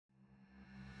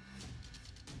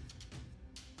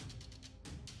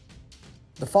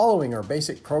The following are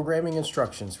basic programming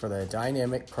instructions for the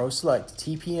Dynamic Pro Select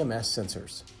TPMS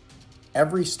sensors.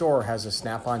 Every store has a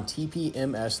Snap On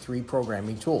TPMS3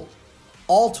 programming tool.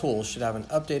 All tools should have an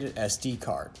updated SD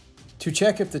card. To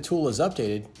check if the tool is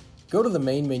updated, go to the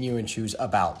main menu and choose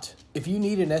About. If you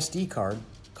need an SD card,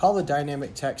 call the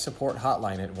Dynamic Tech Support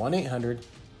hotline at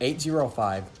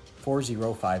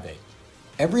 1-800-805-4058.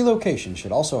 Every location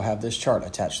should also have this chart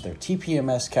attached to their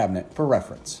TPMS cabinet for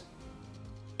reference.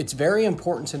 It's very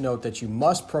important to note that you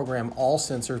must program all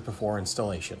sensors before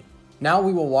installation. Now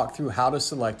we will walk through how to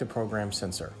select the program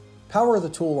sensor. Power the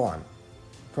tool on.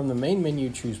 From the main menu,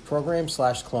 choose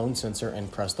Program/Clone Sensor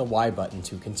and press the Y button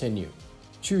to continue.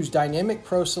 Choose Dynamic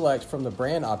Pro Select from the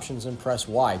brand options and press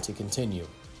Y to continue.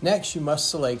 Next, you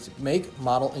must select make,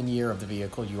 model, and year of the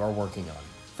vehicle you are working on.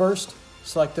 First,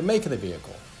 select the make of the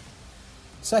vehicle.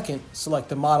 Second, select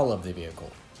the model of the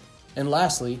vehicle. And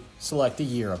lastly, select the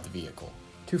year of the vehicle.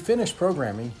 To finish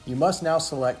programming, you must now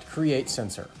select Create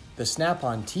Sensor. The Snap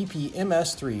On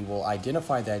TPMS3 will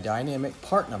identify the dynamic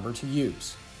part number to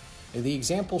use. The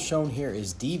example shown here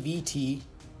is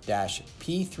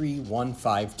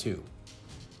DVT-P3152.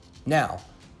 Now,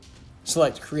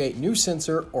 select Create New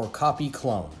Sensor or Copy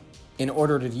Clone. In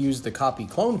order to use the Copy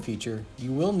Clone feature,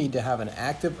 you will need to have an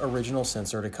active original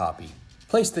sensor to copy.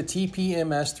 Place the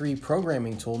TPMS3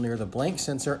 programming tool near the blank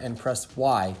sensor and press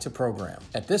Y to program.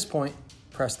 At this point,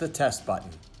 press the Test button.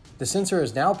 The sensor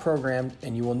is now programmed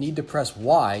and you will need to press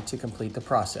Y to complete the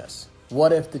process.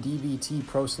 What if the DVT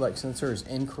Pro Select sensor is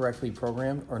incorrectly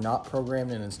programmed or not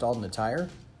programmed and installed in the tire?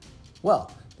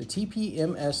 Well, the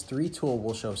TPMS3 tool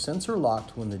will show sensor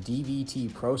locked when the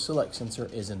DVT Pro Select sensor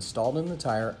is installed in the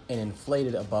tire and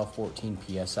inflated above 14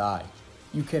 psi.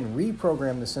 You can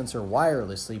reprogram the sensor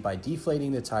wirelessly by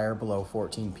deflating the tire below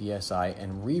 14 psi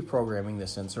and reprogramming the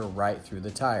sensor right through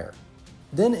the tire.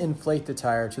 Then inflate the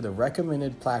tire to the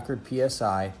recommended placard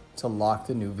PSI to lock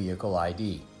the new vehicle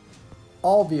ID.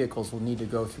 All vehicles will need to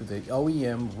go through the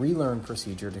OEM relearn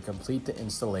procedure to complete the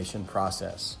installation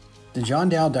process. The John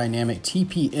Dow Dynamic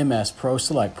TPMS Pro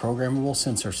Select Programmable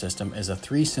Sensor System is a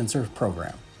 3-sensor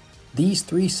program. These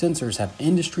 3 sensors have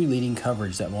industry-leading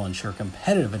coverage that will ensure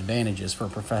competitive advantages for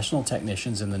professional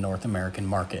technicians in the North American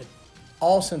market.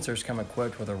 All sensors come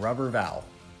equipped with a rubber valve.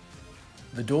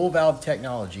 The dual valve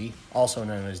technology, also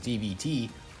known as DVT,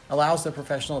 allows the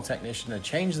professional technician to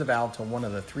change the valve to one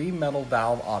of the 3 metal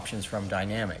valve options from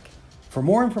Dynamic. For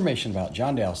more information about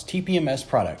John Dow's TPMS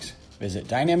products, visit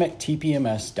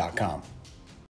dynamictpms.com.